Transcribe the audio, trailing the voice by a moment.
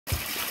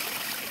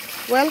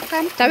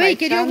Welcome to my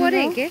channel,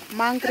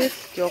 Margaret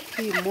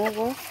Joki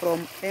Mogo from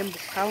Embu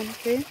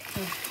County,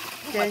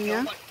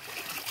 Kenya,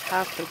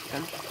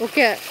 Africa.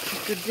 Okay.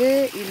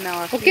 Today in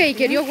our Okay,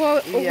 video,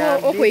 we are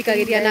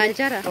bathing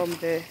direct from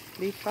the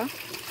river.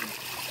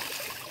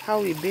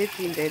 How we bathe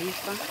in the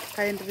river.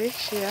 Kindly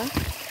share,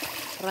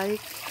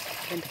 like,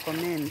 and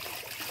comment.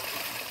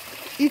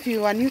 If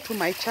you are new to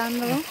my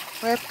channel,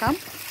 welcome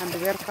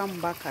and welcome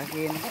back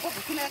again.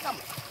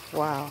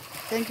 Wow,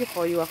 thank you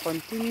for your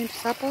continued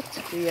support.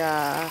 We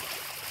are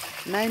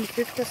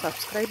 950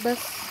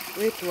 subscribers,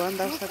 way to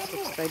 1000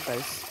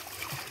 subscribers.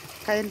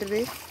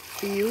 Kindly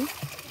view,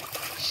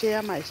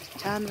 share my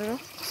channel,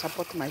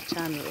 support my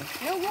channel.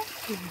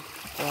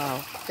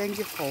 Wow, thank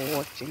you for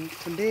watching.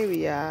 Today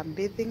we are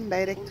bathing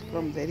direct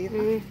from the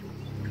river.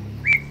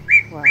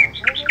 Wow.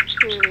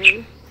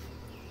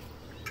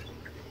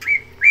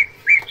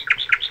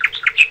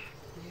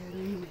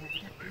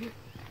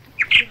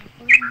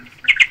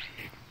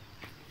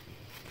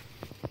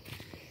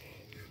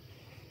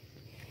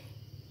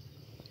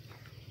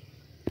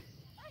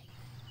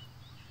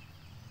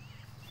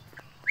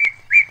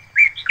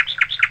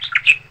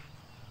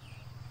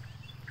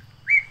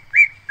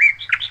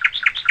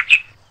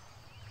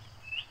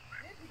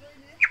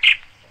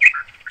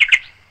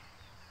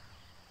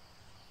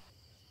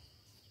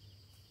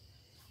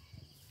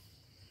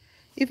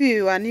 If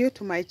you are new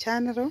to my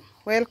channel,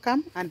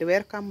 welcome and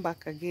welcome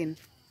back again.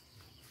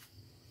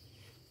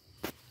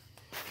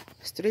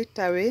 Straight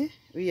away,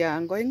 we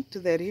are going to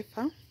the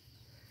river.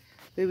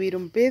 We will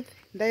bathe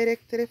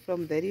directly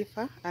from the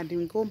river and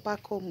we go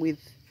back home with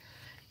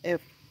a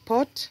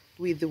pot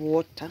with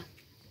water.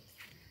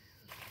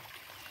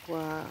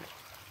 Wow.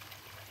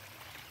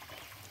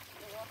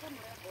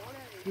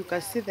 You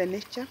can see the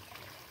nature.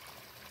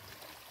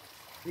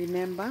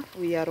 Remember,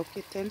 we are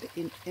located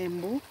in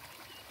Embu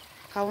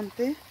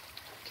County,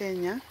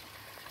 Kenya,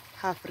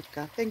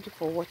 Africa. Thank you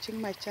for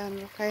watching my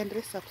channel.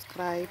 Kindly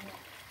subscribe.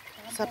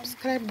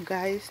 Subscribe,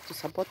 guys, to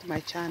support my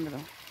channel.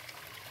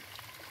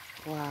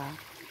 Wow.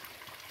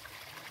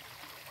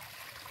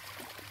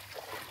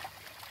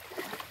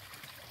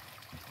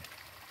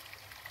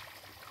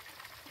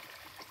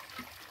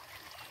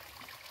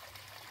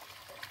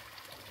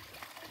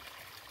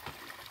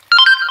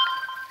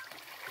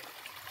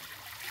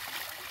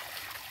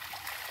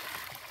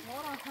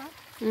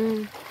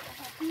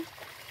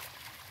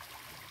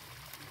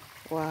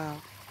 Wow.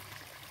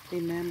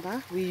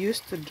 Remember, we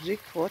used to drink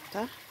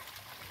water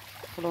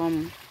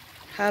from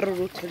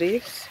arrowroot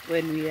leaves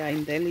when we are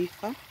in the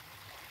river.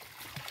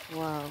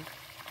 Wow.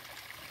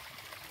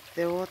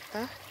 The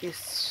water is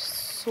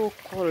so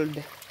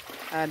cold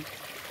and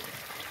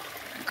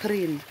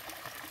clean.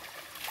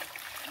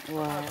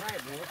 Wow.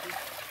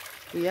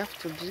 We have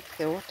to drink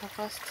the water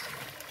first.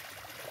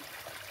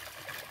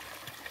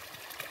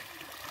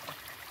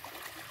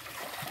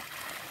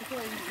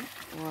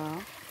 Wow.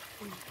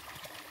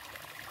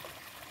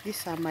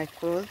 These are my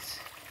clothes,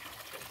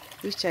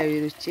 which I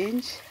will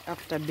change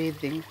after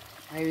bathing.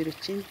 I will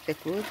change the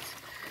clothes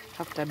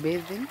after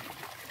bathing.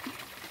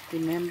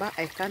 Remember,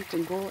 I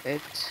can't go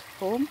at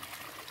home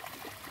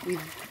with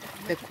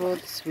the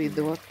clothes with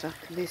water.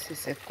 This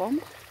is a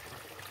comb,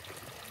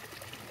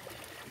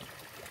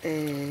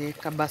 a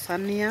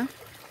kabasania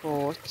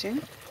for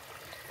washing,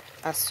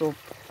 a soap,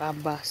 a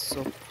bar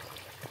soap.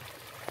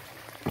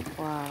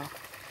 Wow.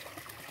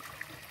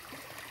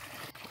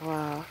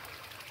 Wow.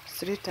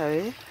 Straight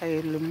away, I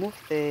will remove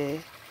the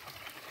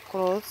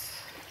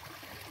clothes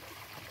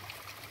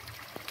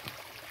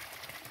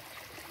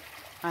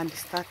and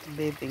start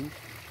bathing.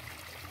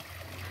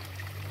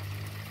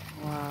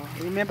 Wow.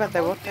 Remember,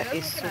 the water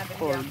is so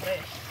cold.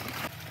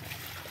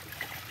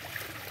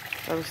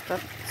 I will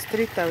start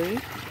straight away.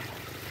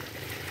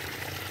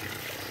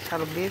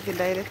 I'll bathe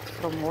direct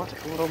from the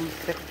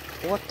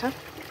water.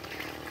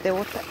 The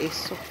water is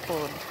so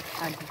cold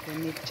and the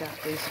nature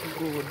is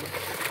good.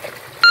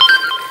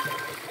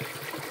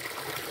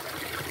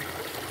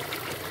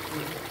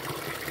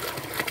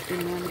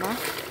 Remember,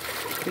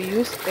 we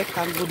use a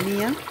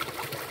kangunia.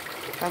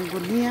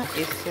 Kangunia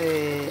is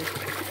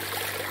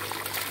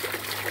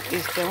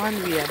the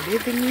one we are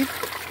bathing with.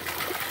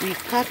 We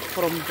cut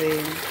from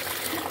the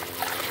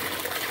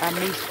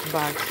maize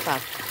bag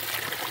sack.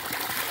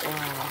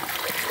 Wow.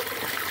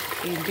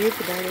 We bathe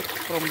direct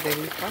from the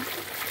river.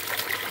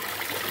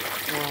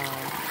 Wow.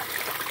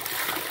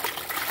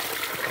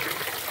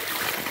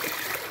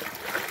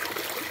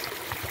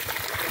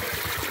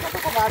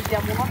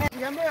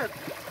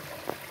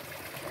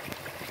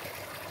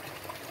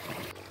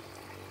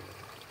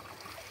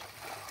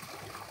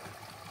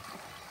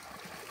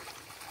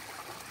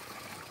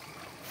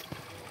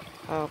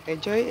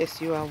 Enjoy as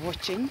you are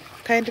watching.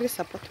 Kindly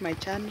support my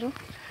channel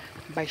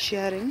by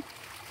sharing,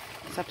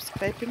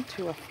 subscribing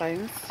to your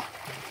friends.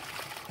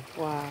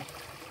 Wow.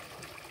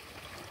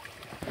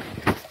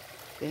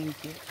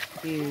 Thank you.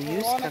 We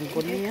use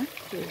kangonia,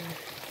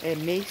 a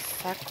maize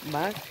sack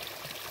bag.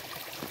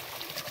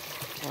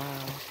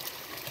 Wow.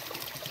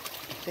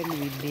 Then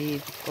we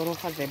bathe all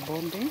over the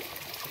body.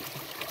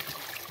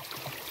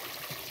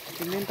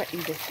 Remember, in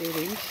the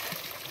village,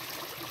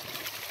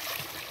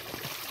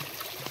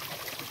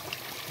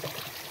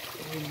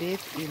 we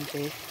bathe in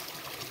the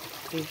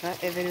river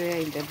everywhere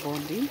in the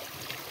body.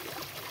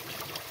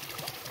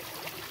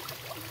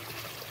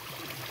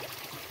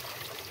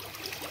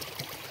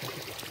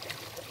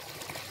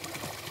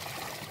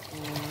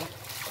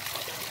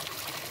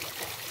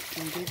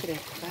 Indeed,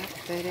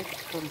 direct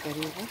from the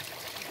river.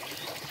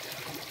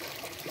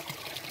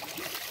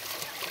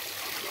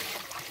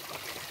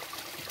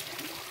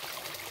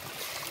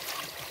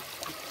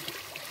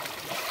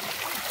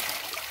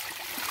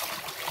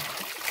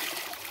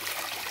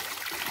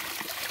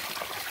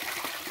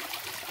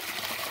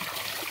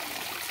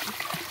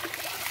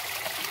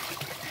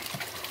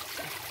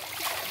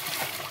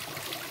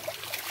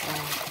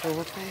 The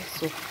water is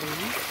so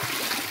clean.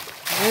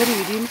 Then we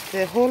rinse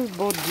the whole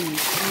body.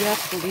 We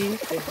have to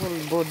rinse the whole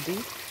body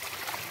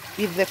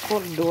with the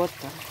cold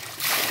water.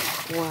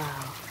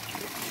 Wow.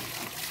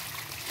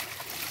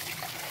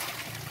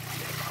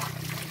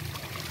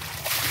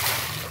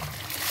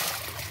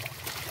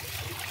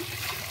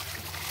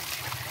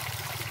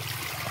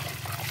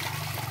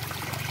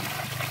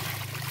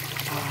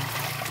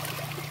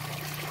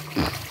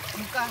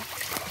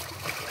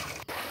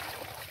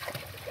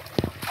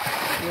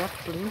 You have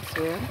to rinse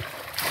well.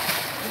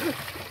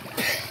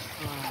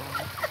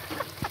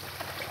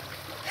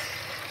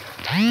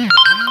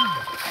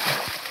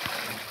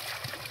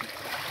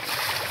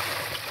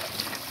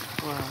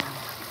 Wow.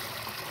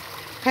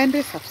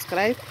 Kindly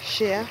subscribe,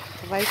 share,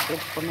 like and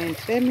comment.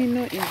 Let me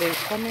know in the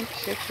comment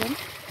section,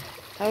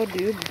 how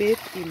do you bathe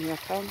in your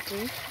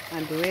country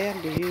and where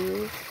do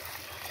you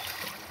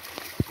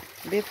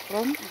bathe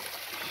from?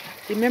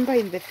 Remember,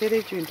 in the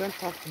village we don't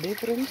have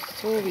bathrooms,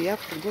 so we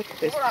have to go to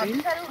the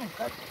stream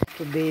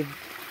to bathe.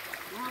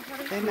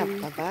 Then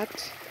after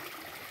that,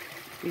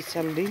 we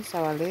shall rinse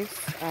our legs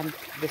and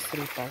the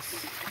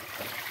slippers.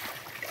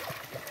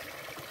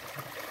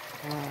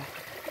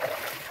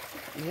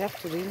 We have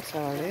to rinse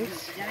our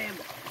legs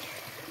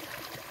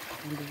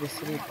and the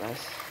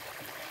slippers.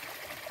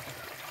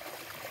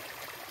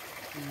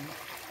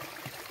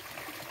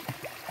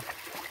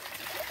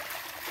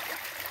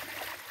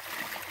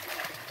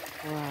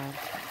 Wow.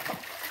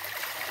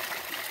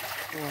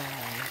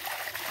 Wow.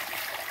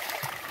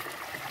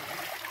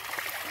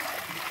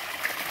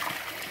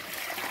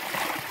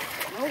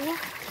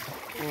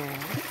 Wow.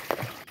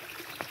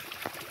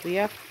 We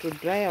have to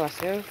dry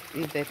ourselves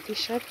with the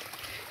t-shirt.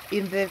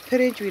 In the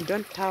village we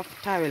don't have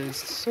towels,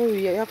 so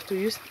we have to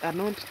use an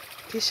old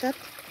t-shirt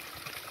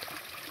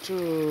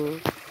to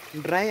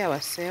dry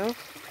ourselves,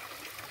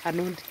 an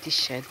old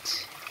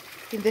t-shirt.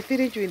 In the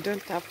village we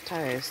don't have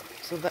towels,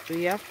 so that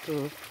we have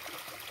to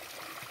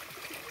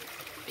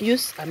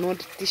use an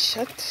old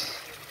t-shirt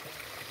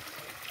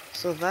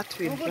so that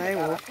we dry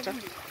water.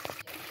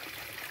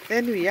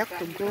 Then we have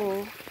to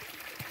go,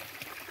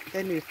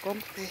 then we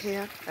comb the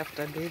hair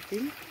after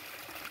bathing.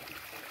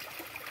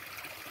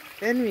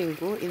 Then we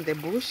go in the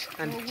bush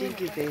and change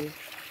the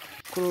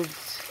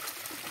clothes.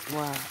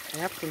 Wow, I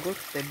have to go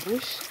to the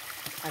bush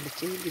and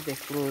change the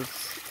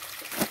clothes.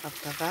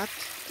 After that,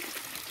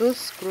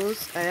 those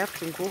clothes I have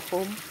to go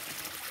home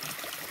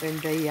when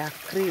they are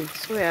clean.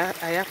 So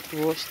I have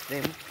to wash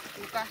them.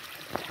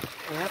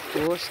 I have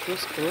to wash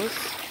those clothes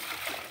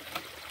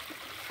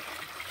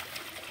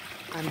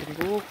and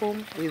go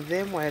home with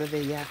them while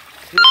they are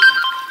clean.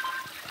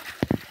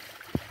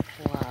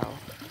 Wow.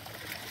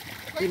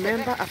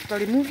 Remember, after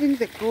removing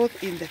the clothes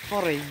in the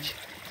forest,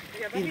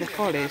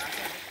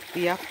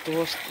 we have to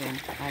wash them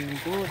and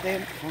go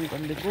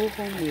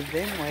home with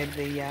them while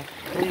they are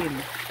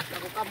clean.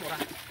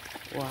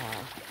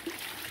 Wow.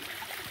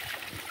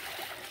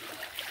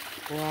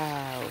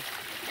 Wow.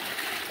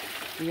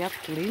 We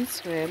have to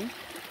rinse well.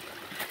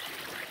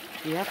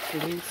 We have to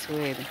rinse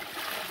well.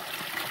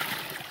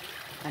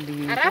 And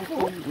we go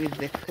home with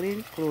the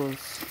clean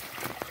clothes.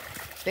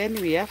 Then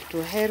we have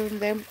to iron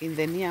them in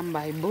the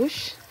nearby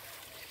bush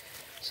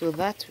so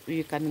that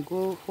we can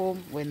go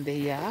home when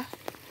they are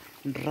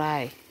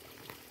dry.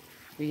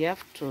 We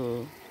have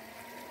to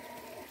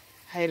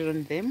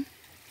iron them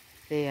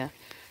there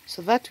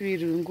so that we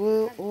will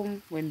go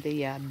home when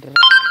they are dry.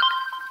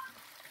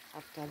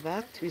 After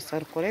that, we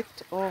shall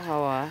collect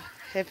all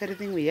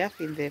everything we have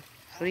in the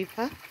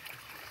river.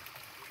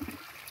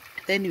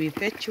 Then we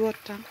fetch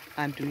water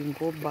and we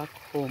go back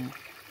home.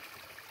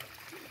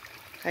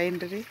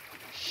 Kindly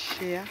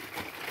share,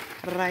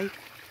 like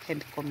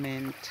and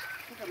comment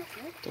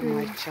to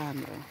my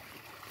channel.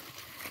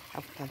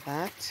 After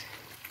that,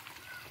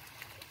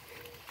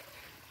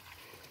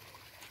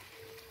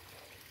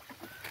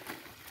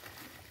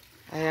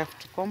 I have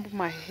to comb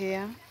my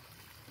hair.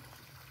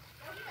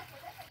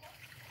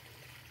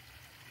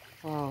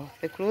 Wow,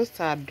 the clothes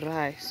are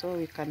dry, so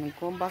we can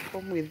go back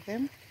home with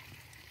them.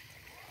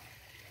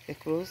 The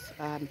clothes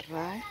are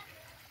dry.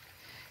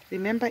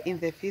 Remember, in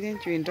the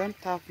village we don't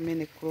have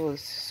many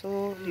clothes,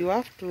 so you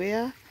have to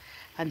wear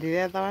and the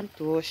other one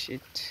to wash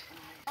it.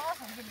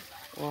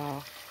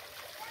 Wow.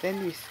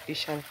 Then we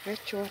shall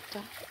fetch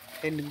water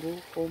and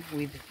go home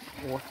with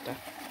water.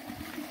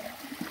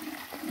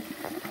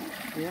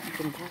 We have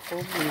to go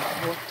home with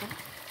water.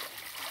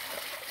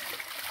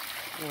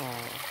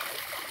 Wow.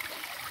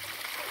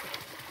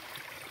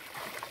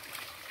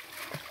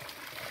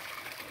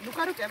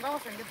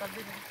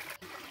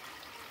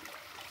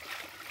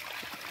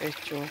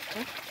 Fetch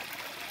water.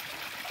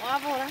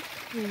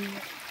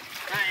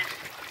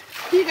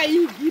 Piga hii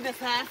ingine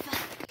sasa.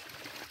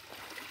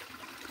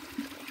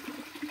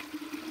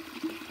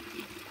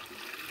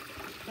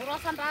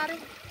 Rosa ndari.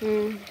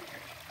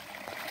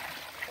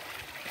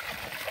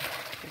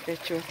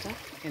 Fetch water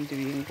and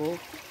we go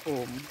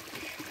home.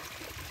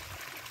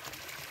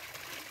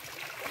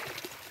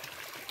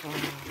 Wow.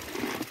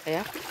 I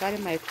have to carry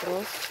my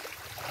cross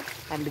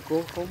and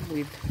go home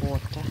with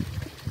water.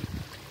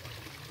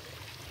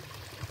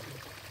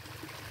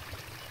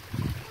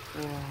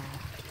 Wow.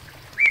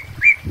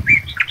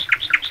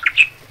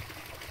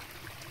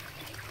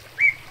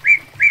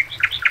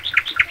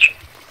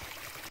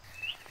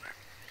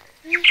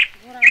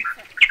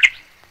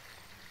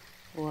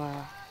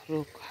 Wow,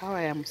 look how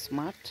I am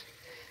smart.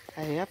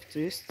 I have to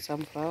use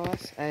some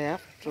flowers. I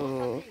have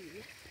to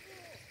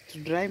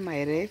dry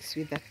my legs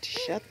with a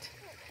t-shirt.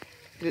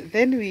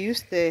 Then we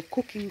use the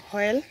cooking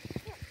oil.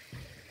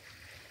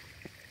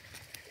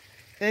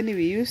 Then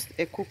we use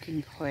a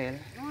cooking oil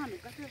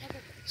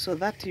so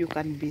that you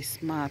can be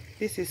smart.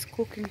 This is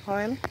cooking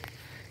oil.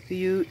 We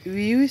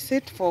use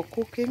it for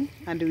cooking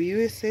and we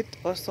use it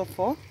also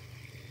for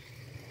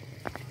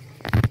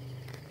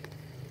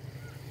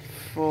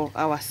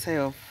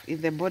ourselves.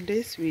 In the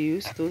bodies we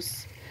use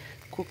those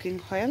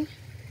cooking oil.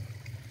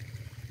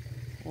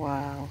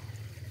 Wow.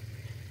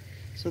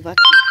 So that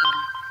you can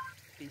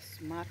be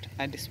smart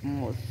and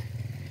smooth.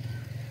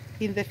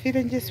 In the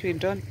villages we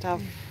don't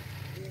have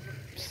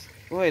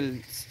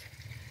oils.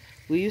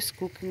 We use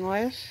cooking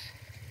oil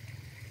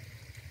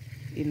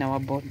in our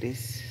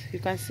bodies. You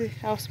can see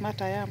how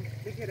smart I am.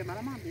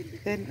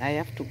 Then I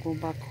have to go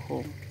back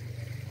home.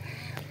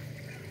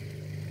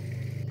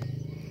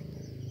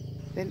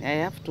 Then I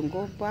have to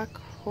go back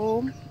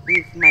home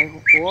with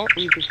water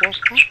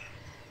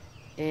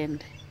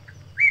and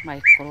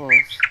my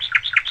clothes.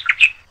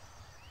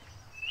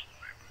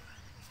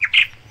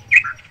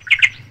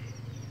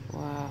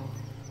 Wow.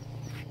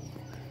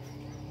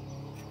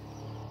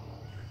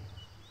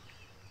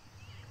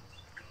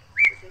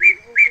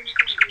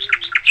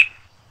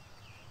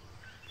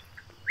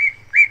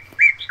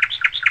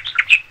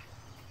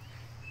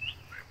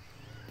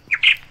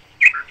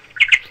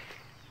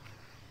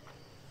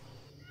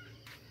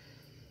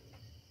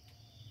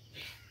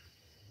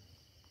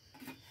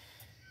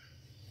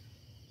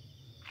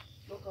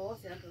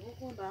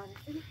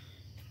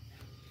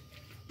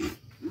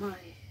 My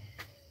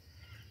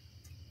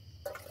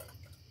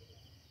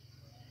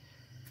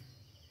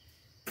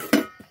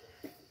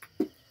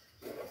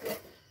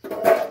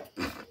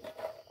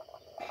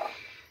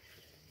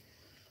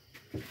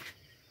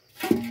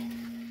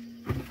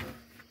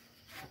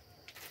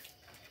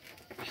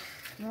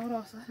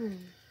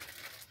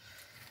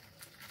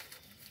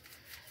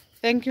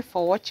Thank you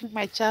for watching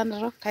my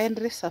channel.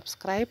 Kindly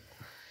subscribe,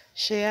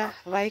 share,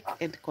 like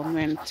and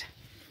comment.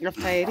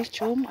 After I reach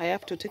home, I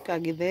have to take a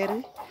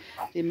githeri.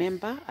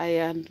 Remember, I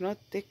am not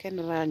taking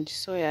lunch,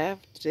 so I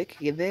have to take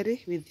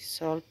githeri with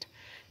salt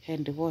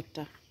and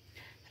water.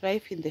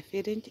 Life in the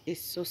village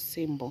is so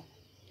simple.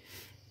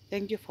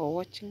 Thank you for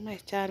watching my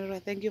channel.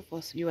 Thank you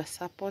for your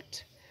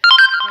support.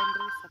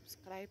 Kindly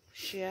subscribe,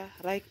 share,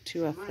 like to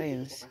your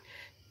friends.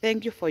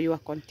 Thank you for your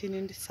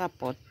continued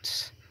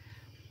support.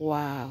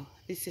 Wow,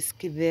 this is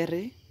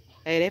githeri.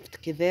 I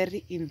left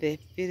githeri in the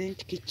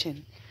village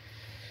kitchen.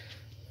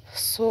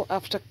 So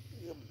after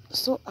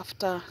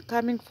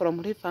coming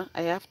from river,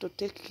 I have to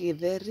take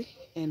githeri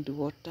and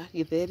water,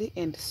 githeri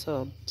and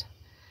salt.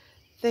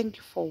 Thank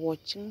you for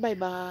watching. Bye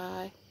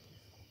bye.